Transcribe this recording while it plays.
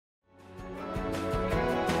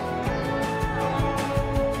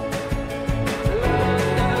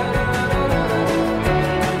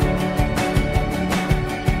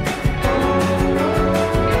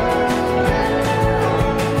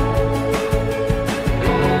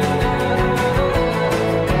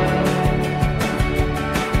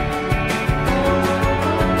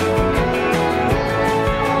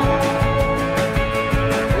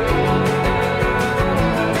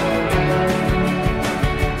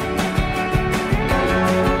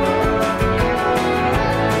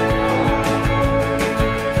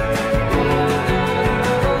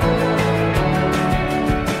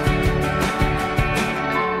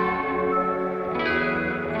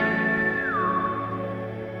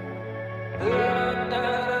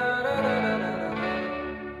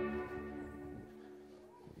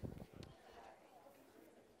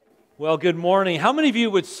Well, good morning. How many of you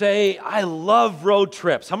would say, I love road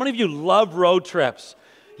trips? How many of you love road trips?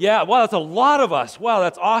 Yeah, wow, that's a lot of us. Wow,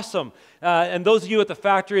 that's awesome. And those of you at the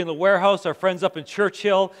factory and the warehouse, our friends up in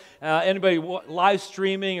Churchill, anybody live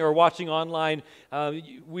streaming or watching online,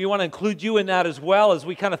 we want to include you in that as well as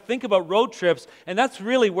we kind of think about road trips. And that's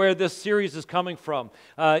really where this series is coming from.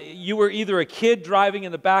 You were either a kid driving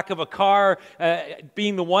in the back of a car,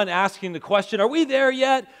 being the one asking the question, are we there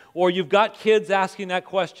yet? Or you've got kids asking that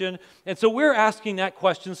question. And so we're asking that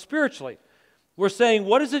question spiritually. We're saying,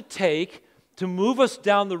 what does it take to move us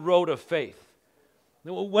down the road of faith?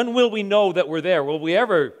 When will we know that we're there? Will we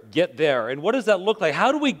ever get there? And what does that look like?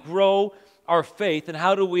 How do we grow our faith, and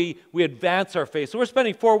how do we advance our faith? So we're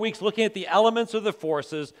spending 4 weeks looking at the elements or the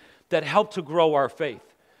forces that help to grow our faith.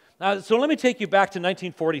 So let me take you back to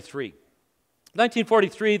 1943.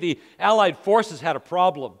 1943, the Allied forces had a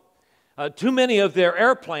problem. Too many of their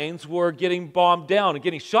airplanes were getting bombed down and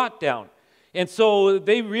getting shot down. And so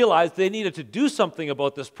they realized they needed to do something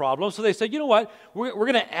about this problem. So they said, you know what, we're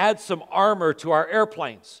going to add some armor to our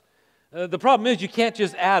airplanes. The problem is you can't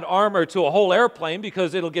just add armor to a whole airplane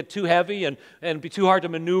because it'll get too heavy and be too hard to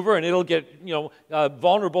maneuver, and it'll get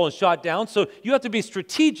vulnerable and shot down. So you have to be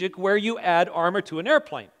strategic where you add armor to an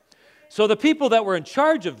airplane. So the people that were in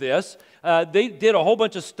charge of this, they did a whole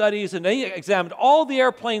bunch of studies, and they examined all the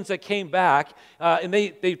airplanes that came back, and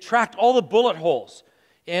they tracked all the bullet holes.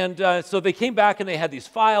 And so they came back and they had these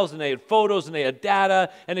files and they had photos and they had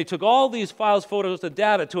data, and they took all these files, photos, and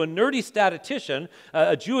data to a nerdy statistician,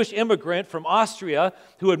 a Jewish immigrant from Austria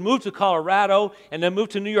who had moved to Colorado and then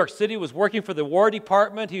moved to New York City, was working for the War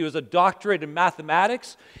Department. He was a doctorate in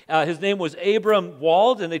mathematics. His name was Abram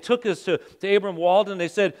Wald, and they took us to Abram Wald and they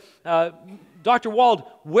said, Dr. Wald,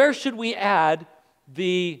 where should we add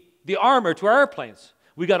the armor to our airplanes?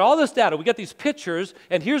 We got all this data, we got these pictures,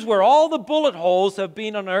 and here's where all the bullet holes have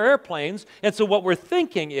been on our airplanes. And so what we're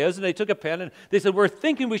thinking is, and they took a pen and they said, we're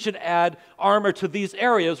thinking we should add armor to these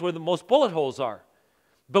areas where the most bullet holes are.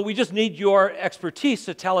 But we just need your expertise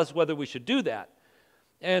to tell us whether we should do that.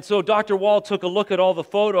 And so Dr. Wall took a look at all the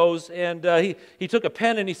photos, and he took a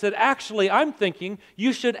pen and he said, actually, I'm thinking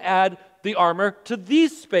you should add the armor to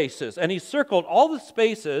these spaces. And he circled all the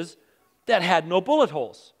spaces that had no bullet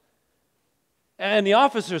holes. And the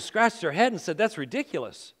officers scratched their head and said, that's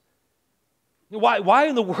ridiculous. Why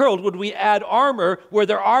in the world would we add armor where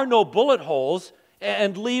there are no bullet holes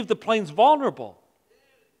and leave the planes vulnerable?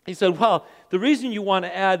 He said, well, the reason you want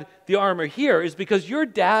to add the armor here is because your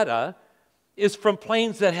data is from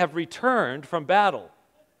planes that have returned from battle.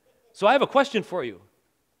 So I have a question for you.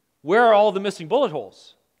 Where are all the missing bullet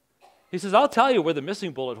holes? He says, I'll tell you where the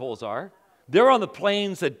missing bullet holes are. They're on the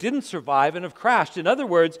planes that didn't survive and have crashed. In other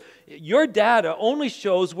words, your data only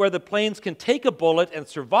shows where the planes can take a bullet and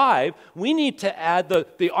survive. We need to add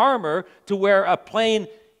the armor to where a plane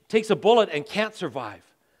takes a bullet and can't survive.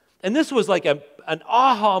 And this was like an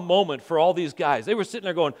aha moment for all these guys. They were sitting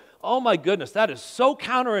there going, oh my goodness, that is so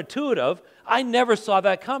counterintuitive. I never saw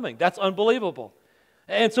that coming. That's unbelievable.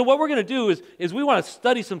 And so what we're going to do is we want to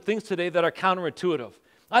study some things today that are counterintuitive.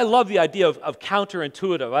 I love the idea of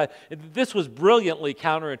counterintuitive. This was brilliantly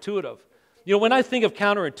counterintuitive. You know, when I think of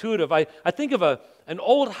counterintuitive, I think of an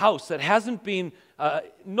old house that hasn't been,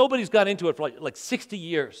 nobody's got into it for like 60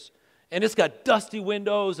 years. And it's got dusty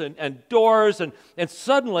windows and doors, and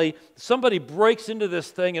suddenly somebody breaks into this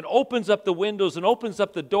thing and opens up the windows and opens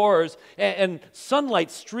up the doors, and sunlight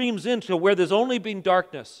streams into where there's only been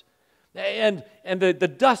darkness. And the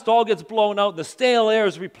dust all gets blown out, and the stale air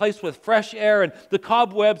is replaced with fresh air, and the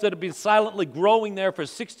cobwebs that have been silently growing there for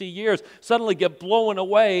 60 years suddenly get blown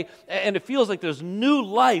away, and it feels like there's new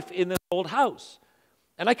life in this old house.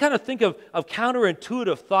 And I kind of think of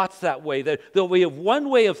counterintuitive thoughts that way, that we have one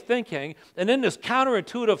way of thinking, and then this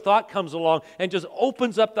counterintuitive thought comes along and just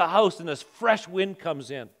opens up the house, and this fresh wind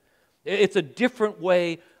comes in. It's a different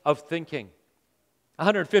way of thinking.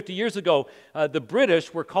 150 years ago, the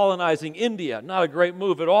British were colonizing India. Not a great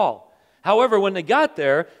move at all. However, when they got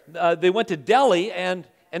there, they went to Delhi, and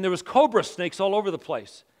there was cobra snakes all over the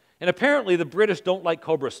place. And apparently the British don't like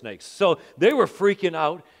cobra snakes. So they were freaking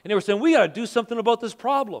out, and they were saying, we got to do something about this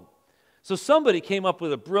problem. So somebody came up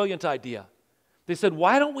with a brilliant idea. They said,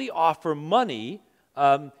 why don't we offer money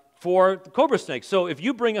for the cobra snakes? So if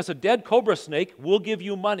you bring us a dead cobra snake, we'll give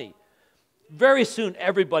you money. Very soon,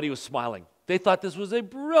 everybody was smiling. They thought this was a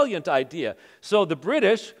brilliant idea. So the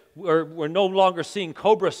British were no longer seeing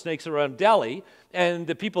cobra snakes around Delhi, and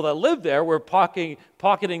the people that lived there were pocketing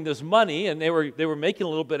this money, and they were making a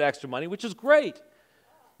little bit extra money, which is great.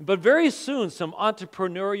 But very soon, some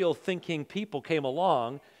entrepreneurial thinking people came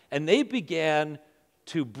along, and they began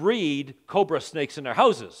to breed cobra snakes in their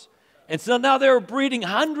houses. And so now they were breeding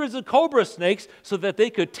hundreds of cobra snakes so that they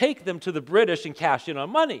could take them to the British and cash in on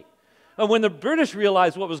money. And when the British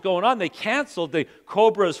realized what was going on, they canceled the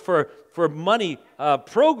cobras for money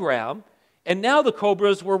program, and now the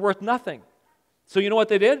cobras were worth nothing. So you know what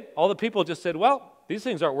they did? All the people just said, well, these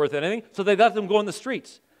things aren't worth anything, so they let them go in the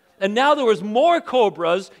streets. And now there was more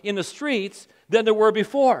cobras in the streets than there were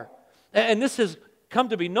before. And this has come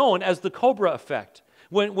to be known as the cobra effect.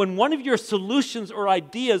 When one of your solutions or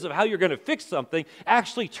ideas of how you're going to fix something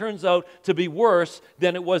actually turns out to be worse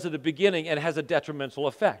than it was at the beginning and has a detrimental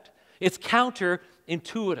effect. It's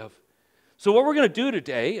counterintuitive. So what we're going to do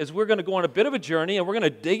today is we're going to go on a bit of a journey, and we're going to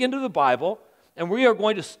dig into the Bible, and we are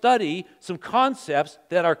going to study some concepts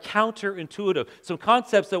that are counterintuitive, some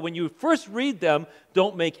concepts that when you first read them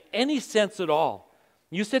don't make any sense at all.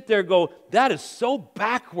 You sit there and go, that is so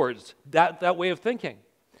backwards, that way of thinking.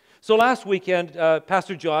 So last weekend,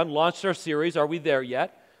 Pastor John launched our series, Are We There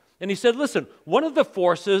Yet? And he said, listen, one of the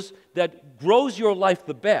forces that grows your life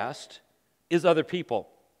the best is other people.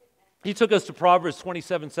 He took us to Proverbs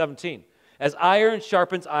 27:17. As iron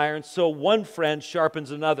sharpens iron, so one friend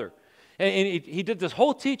sharpens another. And he did this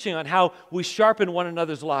whole teaching on how we sharpen one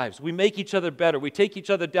another's lives. We make each other better. We take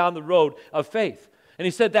each other down the road of faith. And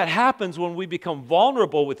he said that happens when we become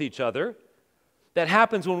vulnerable with each other. That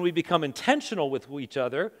happens when we become intentional with each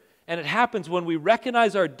other. And it happens when we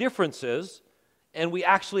recognize our differences and we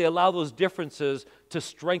actually allow those differences to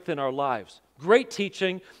strengthen our lives. Great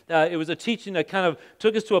teaching. It was a teaching that kind of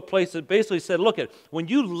took us to a place that basically said, look, when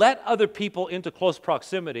you let other people into close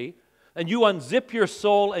proximity and you unzip your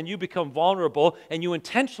soul and you become vulnerable and you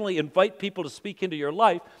intentionally invite people to speak into your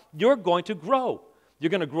life, you're going to grow.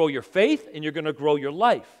 You're going to grow your faith and you're going to grow your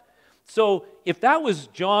life. So if that was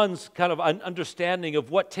John's kind of understanding of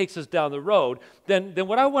what takes us down the road, then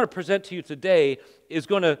what I want to present to you today is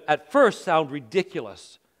going to at first sound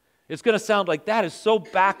ridiculous. It's going to sound like that is so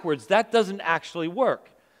backwards, that doesn't actually work.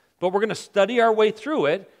 But we're going to study our way through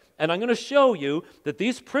it, and I'm going to show you that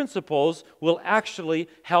these principles will actually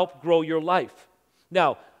help grow your life.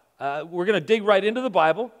 Now, we're going to dig right into the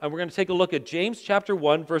Bible, and we're going to take a look at James chapter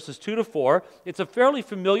 1, verses 2 to 4. It's a fairly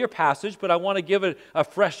familiar passage, but I want to give it a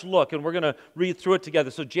fresh look, and we're going to read through it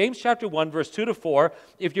together. So James chapter 1, verse 2 to 4.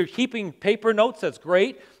 If you're keeping paper notes, that's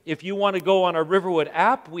great. If you want to go on our Riverwood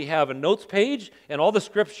app, we have a notes page and all the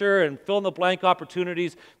scripture and fill-in-the-blank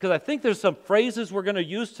opportunities, because I think there's some phrases we're going to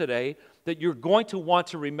use today that you're going to want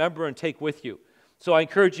to remember and take with you. So I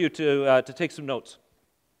encourage you to take some notes.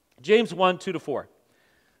 James 1, 2 to 4.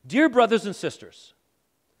 Dear brothers and sisters,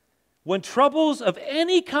 when troubles of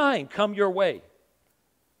any kind come your way,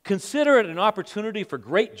 consider it an opportunity for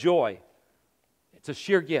great joy. It's a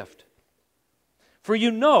sheer gift. For you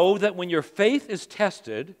know that when your faith is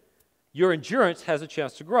tested, your endurance has a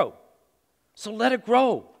chance to grow. So let it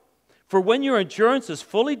grow. For when your endurance is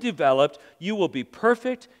fully developed, you will be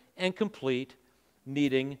perfect and complete,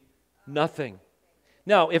 needing nothing.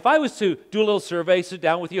 Now, if I was to do a little survey, sit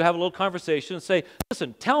down with you, have a little conversation, and say,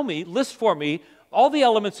 listen, list for me all the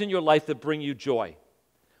elements in your life that bring you joy.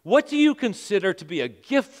 What do you consider to be a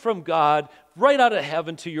gift from God right out of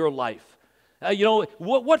heaven to your life?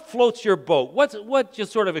 What floats your boat? What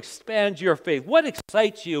just sort of expands your faith? What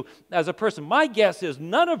excites you as a person? My guess is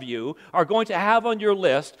none of you are going to have on your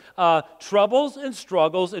list troubles and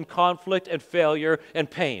struggles and conflict and failure and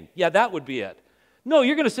pain. Yeah, that would be it. No,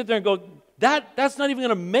 you're going to sit there and go, that's not even going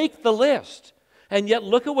to make the list. And yet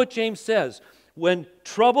look at what James says. When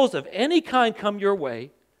troubles of any kind come your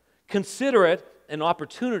way, consider it an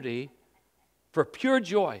opportunity for pure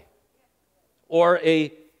joy, or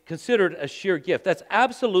considered a sheer gift. That's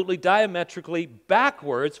absolutely diametrically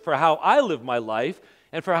backwards for how I live my life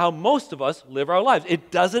and for how most of us live our lives. It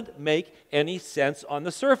doesn't make any sense on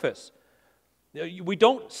the surface. We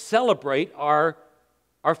don't celebrate our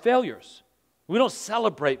failures. We don't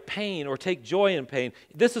celebrate pain or take joy in pain.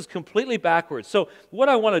 This is completely backwards. So what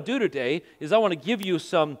I want to do today is I want to give you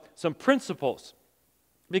some principles.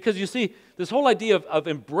 Because you see, this whole idea of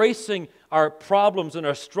embracing our problems and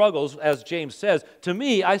our struggles, as James says, to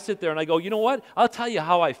me, I sit there and I go, you know what? I'll tell you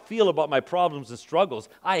how I feel about my problems and struggles.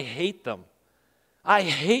 I hate them. I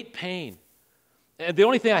hate pain. And the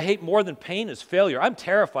only thing I hate more than pain is failure. I'm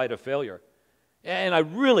terrified of failure. And I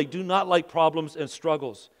really do not like problems and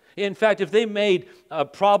struggles. In fact, if they made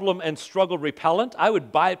problem and struggle repellent, I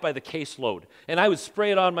would buy it by the caseload, and I would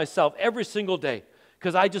spray it on myself every single day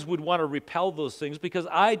because I just would want to repel those things because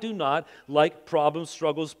I do not like problems,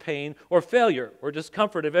 struggles, pain, or failure, or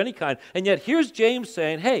discomfort of any kind. And yet here's James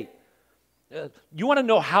saying, hey, you want to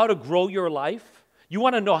know how to grow your life? You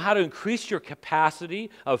want to know how to increase your capacity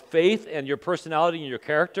of faith and your personality and your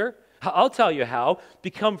character? I'll tell you how.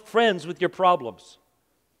 Become friends with your problems.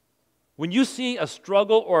 When you see a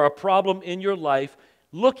struggle or a problem in your life,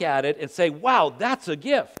 look at it and say, wow, that's a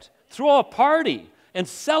gift. Throw a party and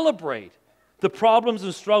celebrate the problems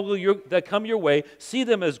and struggles that come your way. See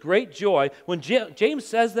them as great joy. When James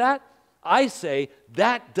says that, I say,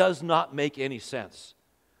 that does not make any sense.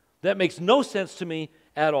 That makes no sense to me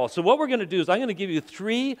at all. So what we're going to do is I'm going to give you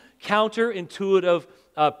 3 counterintuitive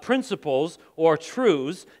principles or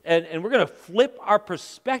truths, and we're going to flip our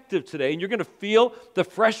perspective today, and you're going to feel the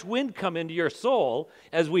fresh wind come into your soul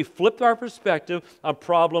as we flip our perspective on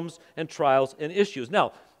problems and trials and issues.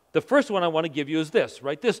 Now, the first one I want to give you is this.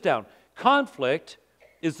 Write this down. Conflict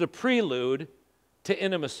is the prelude to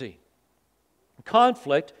intimacy.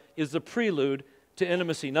 Conflict is the prelude to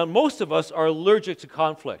intimacy. Now, most of us are allergic to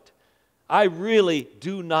conflict. I really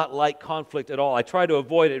do not like conflict at all. I try to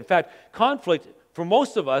avoid it. In fact, conflict, for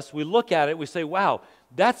most of us, we look at it, we say, wow,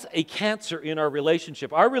 that's a cancer in our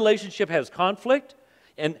relationship. Our relationship has conflict,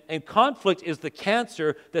 and conflict is the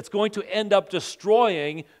cancer that's going to end up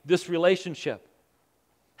destroying this relationship.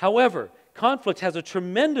 However, conflict has a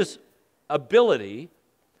tremendous ability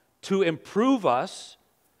to improve us,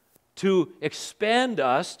 to expand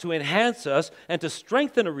us, to enhance us, and to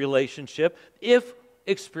strengthen a relationship if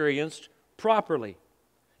experienced properly.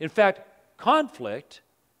 In fact, conflict,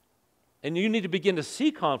 and you need to begin to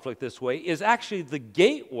see conflict this way, is actually the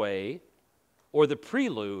gateway or the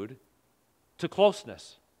prelude to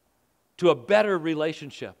closeness, to a better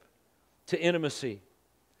relationship, to intimacy.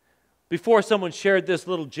 Before someone shared this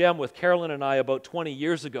little gem with Carolyn and I about 20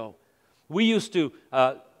 years ago, we used to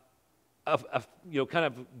kind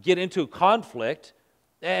of get into conflict,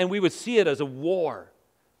 and we would see it as a war.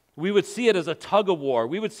 We would see it as a tug of war.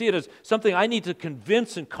 We would see it as something I need to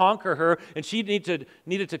convince and conquer her, and she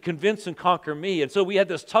needed to convince and conquer me. And so we had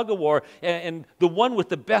this tug of war, and the one with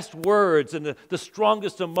the best words and the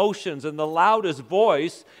strongest emotions and the loudest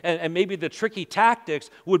voice and maybe the tricky tactics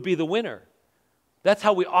would be the winner. That's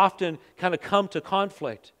how we often kind of come to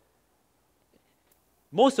conflict.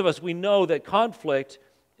 Most of us, we know that conflict,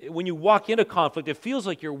 when you walk into conflict, it feels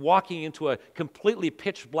like you're walking into a completely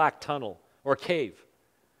pitch black tunnel or cave.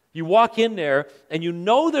 You walk in there and you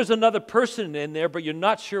know there's another person in there, but you're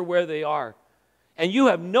not sure where they are. And you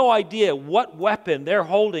have no idea what weapon they're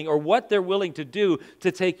holding or what they're willing to do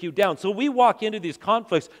to take you down. So we walk into these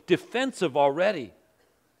conflicts defensive already.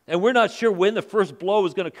 And we're not sure when the first blow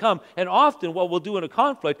is going to come. And often what we'll do in a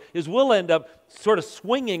conflict is we'll end up sort of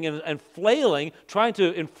swinging and flailing, trying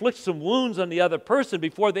to inflict some wounds on the other person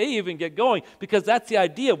before they even get going, because that's the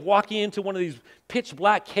idea of walking into one of these pitch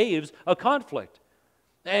black caves of conflict.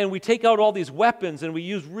 And we take out all these weapons and we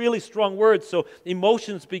use really strong words, so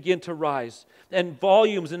emotions begin to rise. And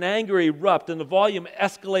volumes and anger erupt, and the volume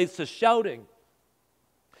escalates to shouting.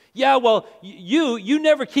 Yeah, well, you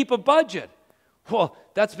never keep a budget. Well,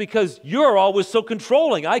 that's because you're always so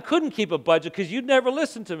controlling. I couldn't keep a budget because you'd never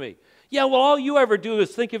listen to me. Yeah, well, all you ever do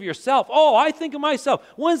is think of yourself. Oh, I think of myself.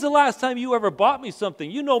 When's the last time you ever bought me something?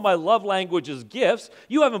 You know my love language is gifts.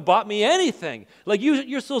 You haven't bought me anything. Like,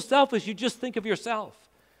 you're so selfish, you just think of yourself.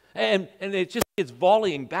 And it's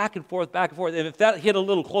volleying back and forth, back and forth. And if that hit a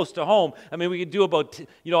little close to home, I mean, we could do about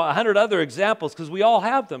 100 other examples, because we all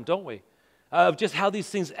have them, don't we? Of just how these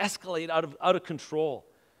things escalate out of control.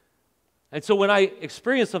 And so when I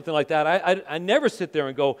experience something like that, I never sit there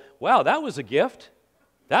and go, wow, that was a gift.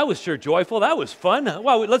 That was sure joyful. That was fun.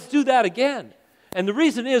 Wow, let's do that again. And the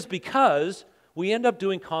reason is because we end up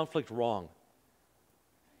doing conflict wrong.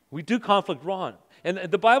 We do conflict wrong. And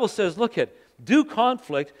the Bible says, do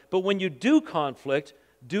conflict, but when you do conflict,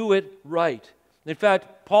 do it right. In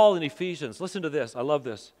fact, Paul in Ephesians, listen to this. I love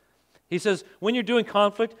this. He says, when you're doing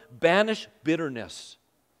conflict, banish bitterness,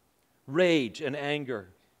 rage, and anger.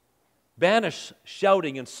 Banish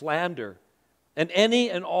shouting and slander, and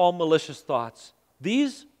any and all malicious thoughts.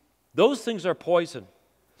 Those things are poison.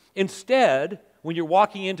 Instead, when you're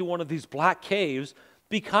walking into one of these black caves,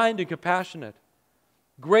 be kind and compassionate.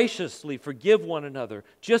 Graciously forgive one another,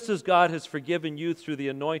 just as God has forgiven you through the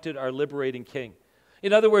anointed, our liberating King.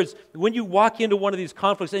 In other words, when you walk into one of these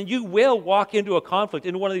conflicts, and you will walk into a conflict,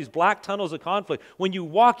 into one of these black tunnels of conflict, when you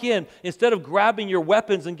walk in, instead of grabbing your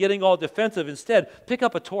weapons and getting all defensive, instead, pick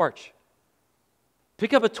up a torch.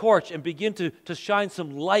 Pick up a torch and begin to shine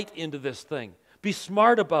some light into this thing. Be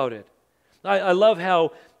smart about it. I love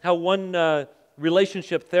how one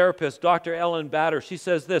relationship therapist, Dr. Ellen Batter, she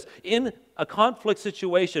says this: in a conflict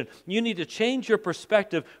situation, you need to change your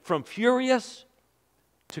perspective from furious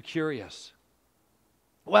to curious.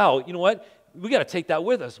 Wow, you know what? we got to take that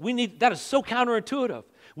with us. That is so counterintuitive.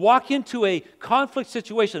 Walk into a conflict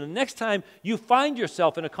situation. The next time you find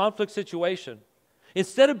yourself in a conflict situation,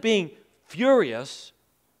 instead of being furious,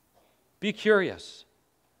 be curious.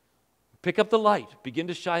 Pick up the light, begin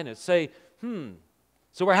to shine it. Say,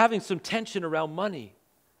 so we're having some tension around money.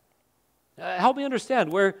 Help me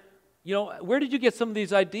understand, where did you get some of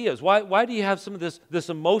these ideas? Why do you have some of this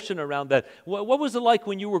emotion around that? What was it like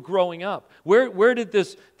when you were growing up? Where did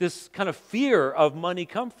this kind of fear of money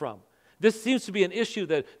come from? This seems to be an issue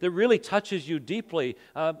that really touches you deeply.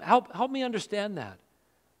 Help me understand that.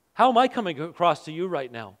 How am I coming across to you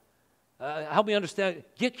right now? Help me understand.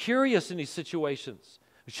 Get curious in these situations.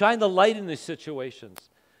 Shine the light in these situations.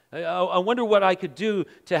 I wonder what I could do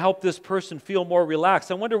to help this person feel more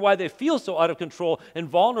relaxed. I wonder why they feel so out of control and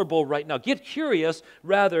vulnerable right now. Get curious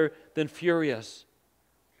rather than furious.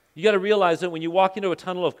 You got to realize that when you walk into a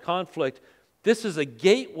tunnel of conflict, this is a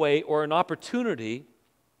gateway or an opportunity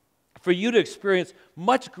for you to experience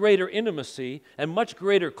much greater intimacy and much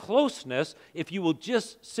greater closeness if you will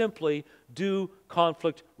just simply do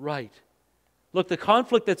conflict right. Look, the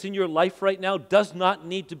conflict that's in your life right now does not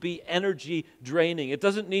need to be energy draining. It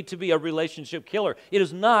doesn't need to be a relationship killer. It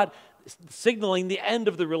is not signaling the end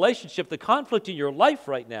of the relationship. The conflict in your life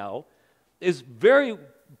right now is very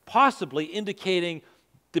possibly indicating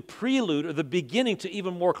the prelude or the beginning to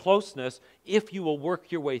even more closeness if you will work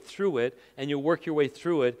your way through it, and you'll work your way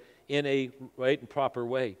through it in a right and proper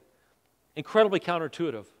way. Incredibly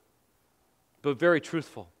counterintuitive, but very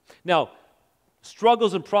truthful. Now,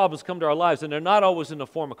 struggles and problems come to our lives, and they're not always in the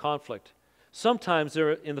form of conflict. Sometimes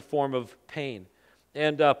they're in the form of pain.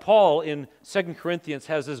 And Paul in 2 Corinthians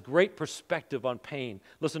has this great perspective on pain.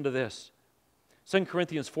 Listen to this. 2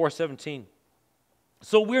 Corinthians 4:17.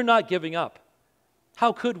 So we're not giving up.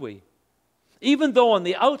 How could we? Even though on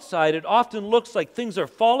the outside it often looks like things are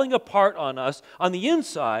falling apart on us, on the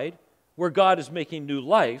inside, where God is making new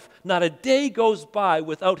life, not a day goes by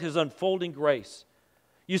without His unfolding grace.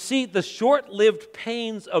 You see, the short-lived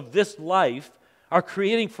pains of this life are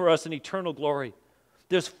creating for us an eternal glory.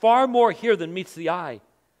 There's far more here than meets the eye.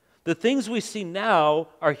 The things we see now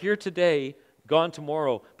are here today, gone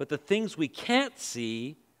tomorrow. But the things we can't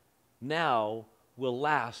see now will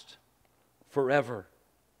last forever.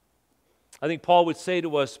 I think Paul would say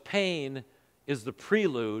to us, pain is the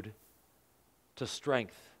prelude to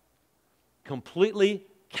strength. Completely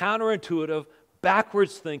counterintuitive,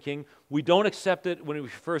 backwards thinking. We don't accept it when we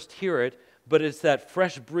first hear it, but it's that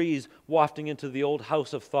fresh breeze wafting into the old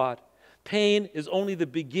house of thought. Pain is only the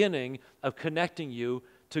beginning of connecting you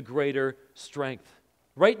to greater strength.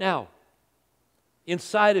 Right now,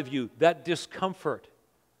 inside of you, that discomfort,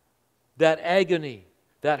 that agony,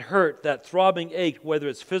 that hurt, that throbbing ache, whether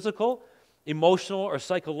it's physical, emotional, or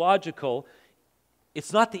psychological,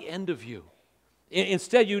 it's not the end of you.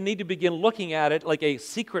 Instead, you need to begin looking at it like a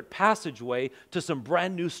secret passageway to some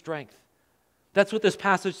brand new strength. That's what this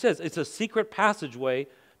passage says. It's a secret passageway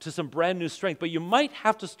to some brand new strength. But you might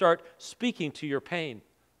have to start speaking to your pain.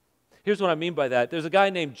 Here's what I mean by that. There's a guy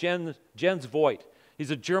named Jens Voigt.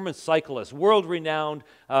 He's a German cyclist, world-renowned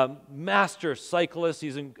master cyclist.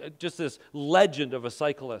 He's just this legend of a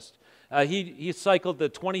cyclist. He cycled the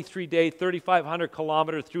 23-day, 3,500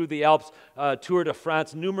 kilometer through the Alps Tour de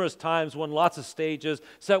France numerous times, won lots of stages,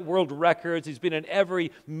 set world records. He's been in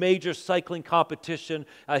every major cycling competition.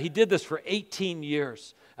 He did this for 18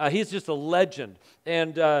 years. He's just a legend.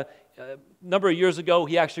 And a number of years ago,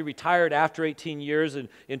 he actually retired after 18 years in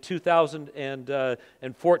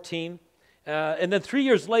 2014. And then 3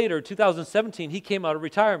 years later, 2017, he came out of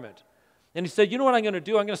retirement. And he said, you know what I'm going to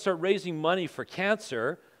do? I'm going to start raising money for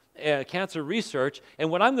cancer research, and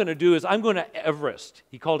what I'm going to do is I'm going to Everest.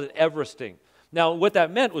 He called it Everesting. Now, what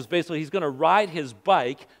that meant was basically he's going to ride his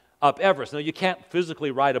bike up Everest. Now, you can't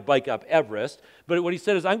physically ride a bike up Everest, but what he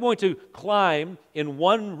said is I'm going to climb in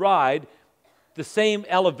one ride the same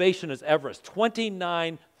elevation as Everest,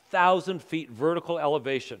 29,000 feet vertical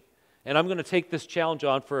elevation. And I'm going to take this challenge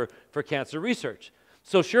on for cancer research.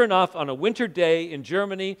 So sure enough, on a winter day in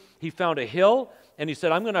Germany, he found a hill, and he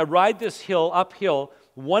said, I'm going to ride this hill uphill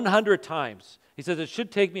 100 times. He says, it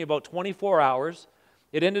should take me about 24 hours.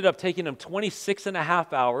 It ended up taking him 26 and a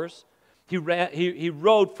half hours. He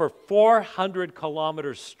rode for 400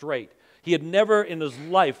 kilometers straight. He had never in his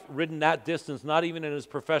life ridden that distance, not even in his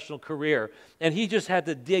professional career. And he just had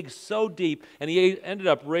to dig so deep, and he ended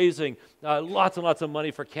up raising lots and lots of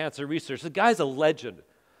money for cancer research. The guy's a legend.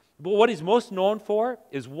 But what he's most known for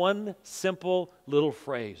is one simple little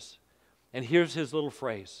phrase. And here's his little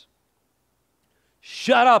phrase.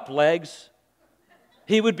 Shut up, legs.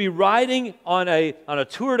 He would be riding on a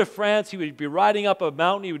Tour de France. He would be riding up a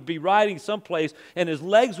mountain. He would be riding someplace, and his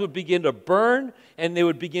legs would begin to burn, and they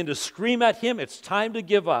would begin to scream at him, "It's time to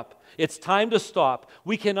give up. It's time to stop.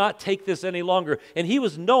 We cannot take this any longer." And he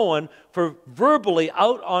was known for verbally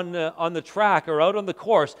out on the track or out on the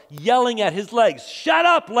course, yelling at his legs, "Shut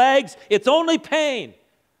up, legs! It's only pain.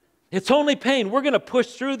 It's only pain. We're going to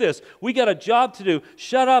push through this. We got a job to do.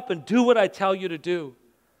 Shut up and do what I tell you to do."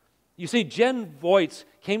 You see, Jen Voigt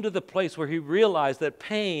came to the place where he realized that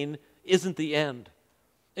pain isn't the end.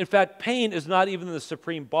 In fact, pain is not even the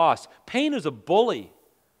supreme boss. Pain is a bully.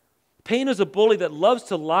 Pain is a bully that loves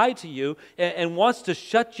to lie to you and wants to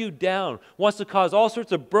shut you down, wants to cause all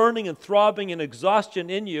sorts of burning and throbbing and exhaustion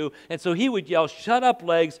in you. And so he would yell, "Shut up,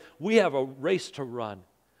 legs. We have a race to run.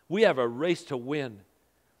 We have a race to win."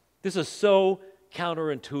 This is so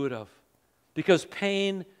counterintuitive because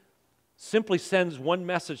pain simply sends one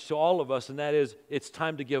message to all of us, and that is, it's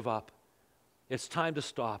time to give up. It's time to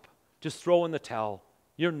stop. Just throw in the towel.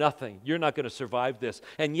 You're nothing. You're not going to survive this.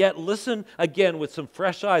 And yet, listen again with some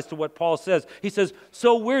fresh eyes to what Paul says. He says,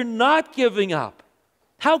 so we're not giving up.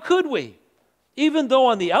 How could we? Even though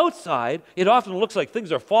on the outside, it often looks like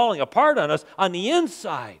things are falling apart on us, on the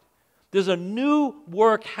inside, there's a new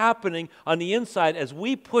work happening on the inside as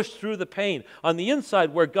we push through the pain. On the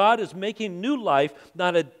inside, where God is making new life,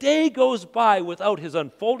 not a day goes by without His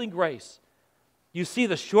unfolding grace. You see,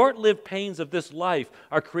 the short-lived pains of this life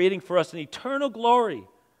are creating for us an eternal glory.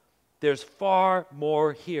 There's far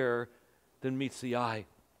more here than meets the eye.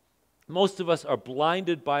 Most of us are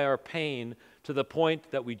blinded by our pain to the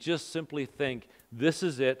point that we just simply think, this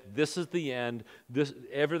is it, this is the end,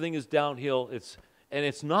 everything is downhill. And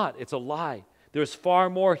it's not. It's a lie. There's far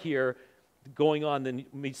more here going on than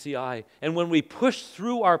meets the eye. And when we push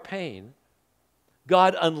through our pain,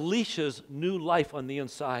 God unleashes new life on the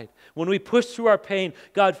inside. When we push through our pain,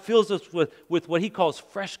 God fills us with what He calls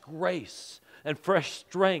fresh grace and fresh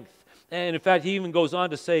strength. And in fact, He even goes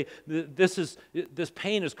on to say, this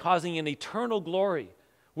pain is causing an eternal glory.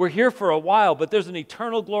 We're here for a while, but there's an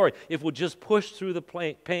eternal glory if we'll just push through the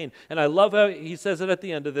pain. And I love how he says it at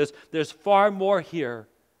the end of this. There's far more here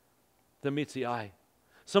than meets the eye.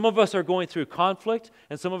 Some of us are going through conflict,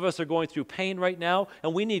 and some of us are going through pain right now,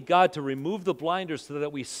 and we need God to remove the blinders so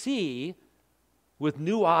that we see with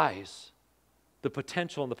new eyes the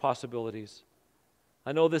potential and the possibilities.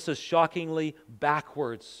 I know this is shockingly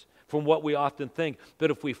backwards from what we often think.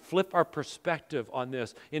 But if we flip our perspective on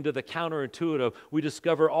this into the counterintuitive, we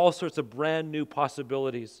discover all sorts of brand new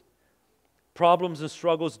possibilities. Problems and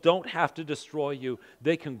struggles don't have to destroy you.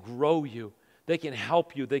 They can grow you. They can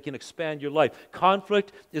help you. They can expand your life.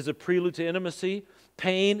 Conflict is a prelude to intimacy.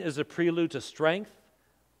 Pain is a prelude to strength.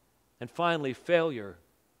 And finally, failure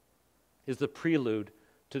is the prelude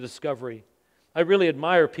to discovery. I really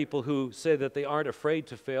admire people who say that they aren't afraid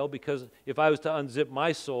to fail, because if I was to unzip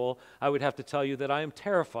my soul, I would have to tell you that I am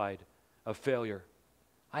terrified of failure.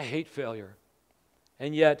 I hate failure.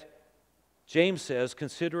 And yet, James says,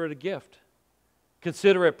 consider it a gift.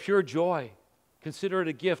 Consider it pure joy. Consider it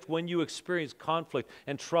a gift when you experience conflict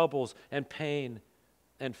and troubles and pain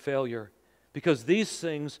and failure. Because these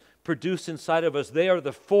things produce inside of us, they are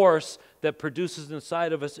the force that produces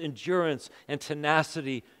inside of us endurance and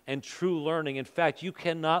tenacity and true learning. In fact, you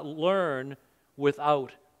cannot learn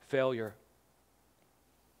without failure.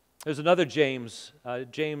 There's another James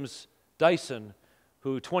Dyson,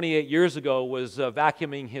 who 28 years ago was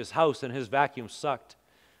vacuuming his house, and his vacuum sucked.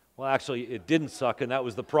 Well, actually, it didn't suck, and that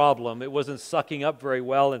was the problem. It wasn't sucking up very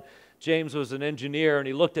well, and James was an engineer, and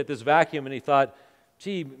he looked at this vacuum, and he thought,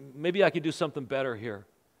 gee, maybe I could do something better here.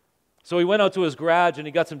 So he went out to his garage, and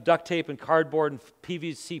he got some duct tape and cardboard and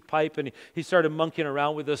PVC pipe, and he started monkeying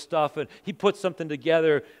around with this stuff, and he put something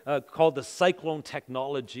together called the cyclone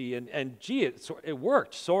technology, and gee, it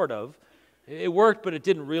worked, sort of. It worked, but it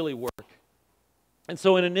didn't really work. And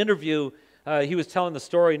so in an interview, he was telling the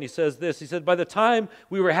story, and he says this. He said, by the time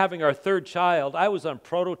we were having our third child, I was on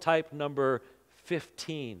prototype number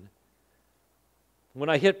 15. When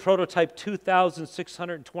I hit prototype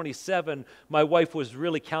 2,627, my wife was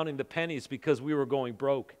really counting the pennies because we were going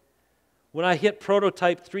broke. When I hit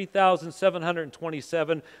prototype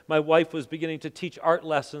 3,727, my wife was beginning to teach art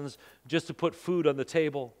lessons just to put food on the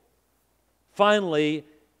table. Finally,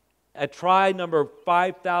 at try number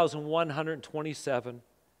 5,127,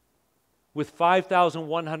 with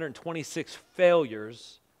 5,126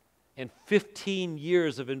 failures and 15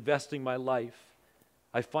 years of investing my life,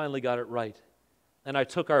 I finally got it right. And I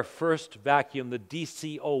took our first vacuum, the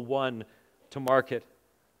DC-01, to market.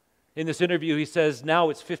 In this interview, he says, now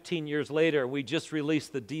it's 15 years later. We just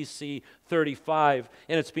released the DC-35,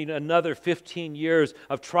 and it's been another 15 years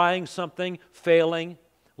of trying something, failing,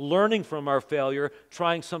 learning from our failure,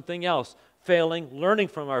 trying something else, failing, learning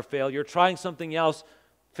from our failure, trying something else,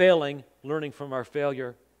 failing, learning from our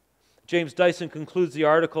failure. James Dyson concludes the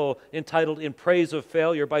article entitled In Praise of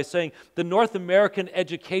Failure by saying, the North American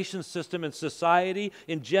education system and society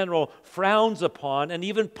in general frowns upon and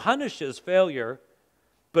even punishes failure,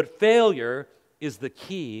 but failure is the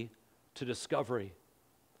key to discovery.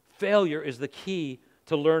 Failure is the key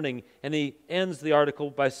to learning. And he ends the article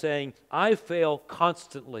by saying, I fail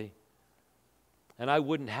constantly, and I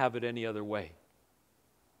wouldn't have it any other way.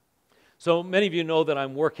 So many of you know that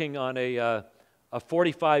I'm working on a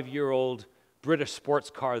 45-year-old British sports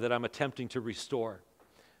car that I'm attempting to restore.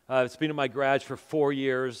 It's been in my garage for 4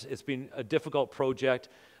 years. It's been a difficult project.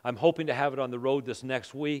 I'm hoping to have it on the road this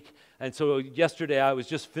next week. And so yesterday I was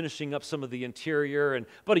just finishing up some of the interior. And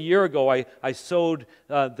about a year ago I sewed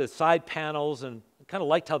the side panels and kind of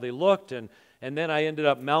liked how they looked. And then I ended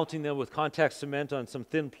up mounting them with contact cement on some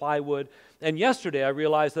thin plywood. And yesterday I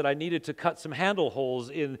realized that I needed to cut some handle holes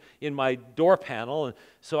in my door panel. And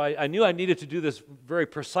so I knew I needed to do this very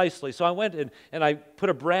precisely. So I went and I put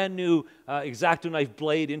a brand new X-Acto knife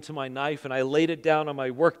blade into my knife, and I laid it down on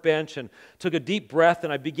my workbench and took a deep breath,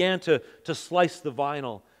 and I began to slice the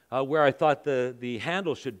vinyl where I thought the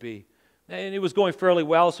handle should be. And it was going fairly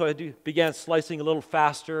well, so I began slicing a little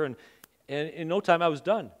faster, and in no time I was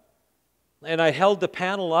done. And I held the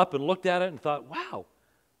panel up and looked at it and thought, wow,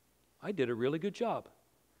 I did a really good job.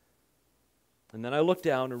 And then I looked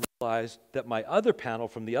down and realized that my other panel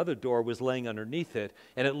from the other door was laying underneath it,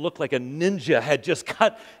 and it looked like a ninja had just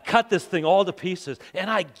cut this thing all to pieces. And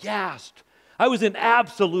I gasped. I was in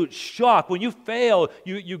absolute shock. When you fail,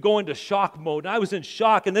 you go into shock mode. And I was in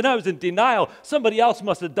shock, and then I was in denial. Somebody else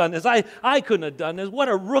must have done this. I couldn't have done this. What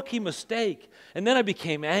a rookie mistake. And then I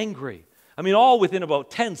became angry. I mean, all within about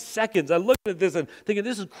 10 seconds, I looked at this and thinking,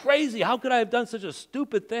 this is crazy. How could I have done such a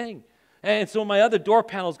stupid thing? And so my other door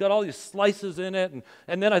panel's got all these slices in it,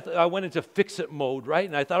 and then I went into fix-it mode, right?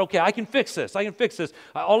 And I thought, okay, I can fix this.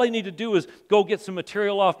 All I need to do is go get some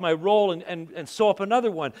material off my roll and sew up another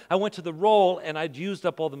one. I went to the roll, and I'd used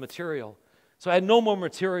up all the material. So I had no more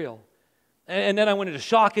material. And then I went into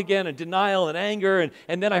shock again, and denial and anger,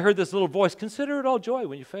 and then I heard this little voice, consider it all joy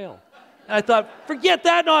when you fail. And I thought, forget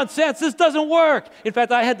that nonsense. This doesn't work. In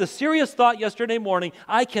fact, I had the serious thought yesterday morning,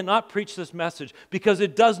 I cannot preach this message because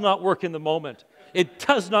it does not work in the moment. It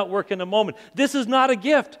does not work in the moment. This is not a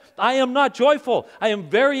gift. I am not joyful. I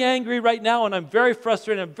am very angry right now, and I'm very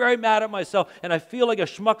frustrated. I'm very mad at myself, and I feel like a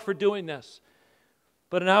schmuck for doing this.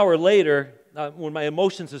 But an hour later, when my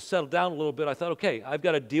emotions have settled down a little bit, I thought, okay, I've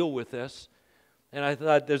got to deal with this. And I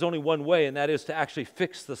thought there's only one way, and that is to actually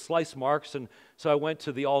fix the slice marks. And so I went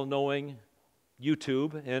to the all-knowing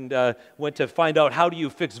YouTube and went to find out how do you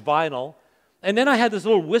fix vinyl. And then I had this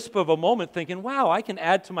little wisp of a moment thinking, wow, I can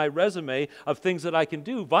add to my resume of things that I can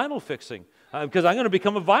do vinyl fixing because I'm going to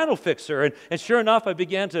become a vinyl fixer. And sure enough, I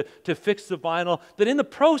began to fix the vinyl. But in the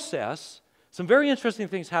process, some very interesting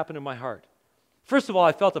things happened in my heart. First of all,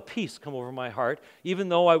 I felt a peace come over my heart, even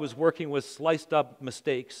though I was working with sliced up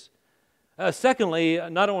mistakes. Secondly,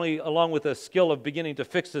 not only along with the skill of beginning to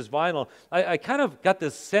fix this vinyl, I kind of got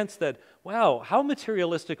this sense that, wow, how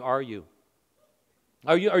materialistic are you?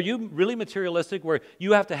 Are you really materialistic where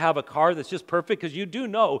you have to have a car that's just perfect? Because you do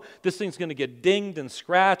know this thing's going to get dinged and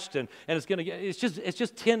scratched and it's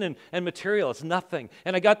just tin and material. It's nothing.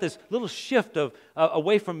 And I got this little shift of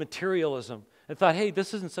away from materialism. And thought, hey,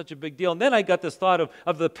 this isn't such a big deal. And then I got this thought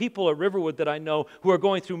of the people at Riverwood that I know who are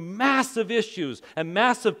going through massive issues and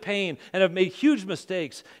massive pain and have made huge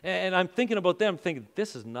mistakes. And I'm thinking about them, thinking,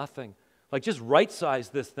 this is nothing. Like, just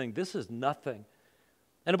right-size this thing. This is nothing.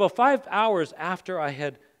 And about 5 hours after I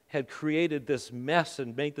had created this mess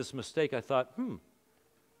and made this mistake, I thought,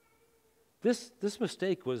 this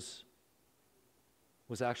mistake was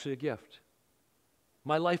actually a gift.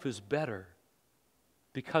 My life is better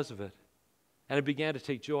because of it. And I began to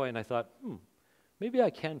take joy, and I thought, maybe I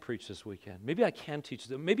can preach this weekend. Maybe I can teach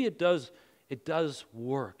them. Maybe it does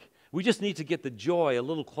work. We just need to get the joy a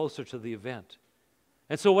little closer to the event.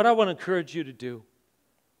 And so what I want to encourage you to do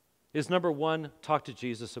is, number one, talk to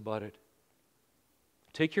Jesus about it.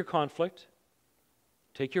 Take your conflict,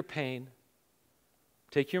 take your pain,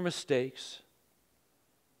 take your mistakes,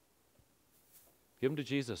 give them to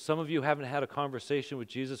Jesus. Some of you haven't had a conversation with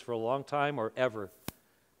Jesus for a long time or ever.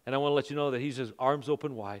 And I want to let you know that he's just arms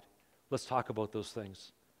open wide. Let's talk about those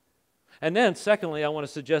things. And then, secondly, I want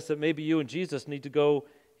to suggest that maybe you and Jesus need to go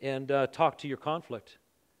and talk to your conflict.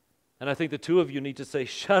 And I think the two of you need to say,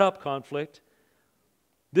 shut up, conflict.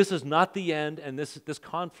 This is not the end, and this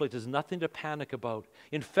conflict is nothing to panic about.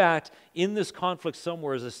 In fact, in this conflict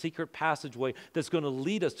somewhere is a secret passageway that's going to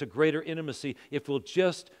lead us to greater intimacy if we'll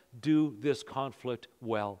just do this conflict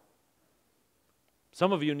well.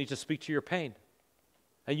 Some of you need to speak to your pain.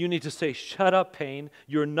 And you need to say, shut up, pain.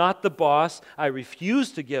 You're not the boss. I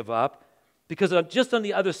refuse to give up. Because just on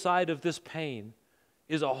the other side of this pain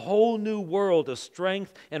is a whole new world of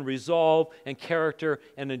strength and resolve and character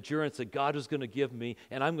and endurance that God is going to give me.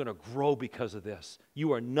 And I'm going to grow because of this.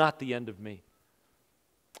 You are not the end of me.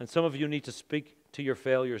 And some of you need to speak to your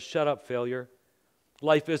failures. Shut up, failure.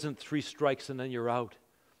 Life isn't 3 strikes and then you're out.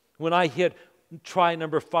 When I hit try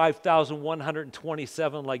number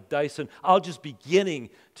 5,127 like Dyson, I'll just beginning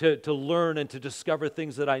to learn and to discover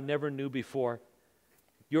things that I never knew before.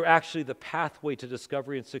 You're actually the pathway to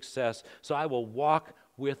discovery and success, so I will walk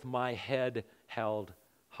with my head held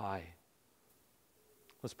high.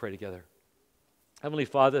 Let's pray together. Heavenly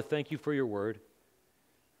Father, thank you for your word.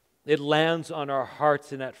 It lands on our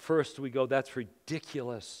hearts, and at first we go, that's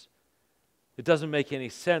ridiculous. It doesn't make any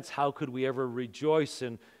sense. How could we ever rejoice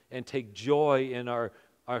and take joy in our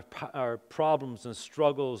problems and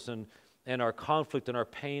struggles and our conflict and our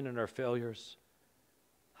pain and our failures?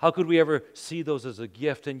 How could we ever see those as a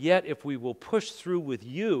gift? And yet, if we will push through with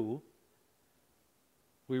you,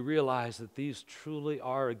 we realize that these truly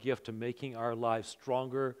are a gift to making our lives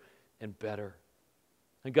stronger and better.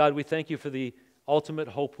 And God, we thank you for the ultimate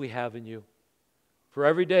hope we have in you. For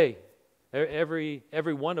every day, every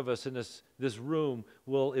one of us in this room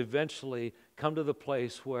will eventually come to the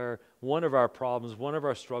place where one of our problems, one of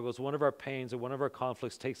our struggles, one of our pains, or one of our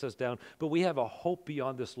conflicts takes us down. But we have a hope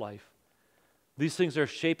beyond this life. These things are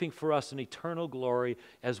shaping for us an eternal glory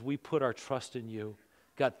as we put our trust in you.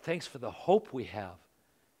 God, thanks for the hope we have,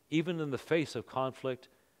 even in the face of conflict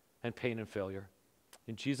and pain and failure.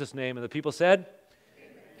 In Jesus' name, and the people said,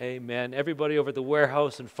 Amen. Everybody over at the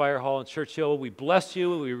warehouse and fire hall and Church Hill, we bless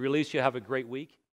you. We release you. Have a great week.